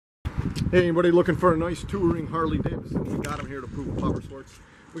Hey, anybody looking for a nice touring Harley Davidson? We got them here to Approval Power Sports.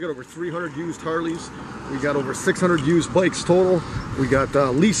 We got over 300 used Harleys. We got over 600 used bikes total. We got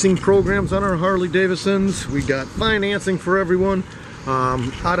leasing programs on our Harley Davidsons. We got financing for everyone.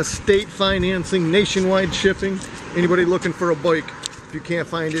 Out-of-state financing, nationwide shipping. Anybody looking for a bike, if you can't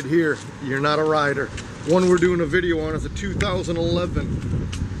find it here, you're not a rider. One we're doing a video on is a 2011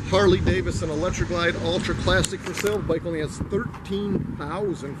 Harley Davidson Electra Glide Ultra Classic for sale. The bike only has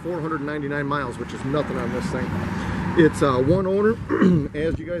 13,499 miles, which is nothing on this thing. It's one owner.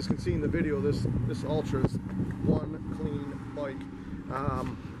 As you guys can see in the video, this Ultra is one clean bike.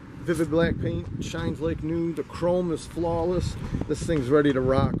 Vivid black paint, shines like new. The chrome is flawless. This thing's ready to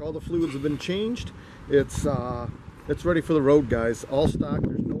rock. All the fluids have been changed. It's ready for the road, guys. All stock.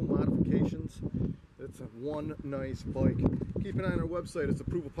 There's no modifications. It's one nice bike. Keep an eye on our website. It's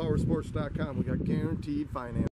approvalpowersports.com. We got guaranteed finance.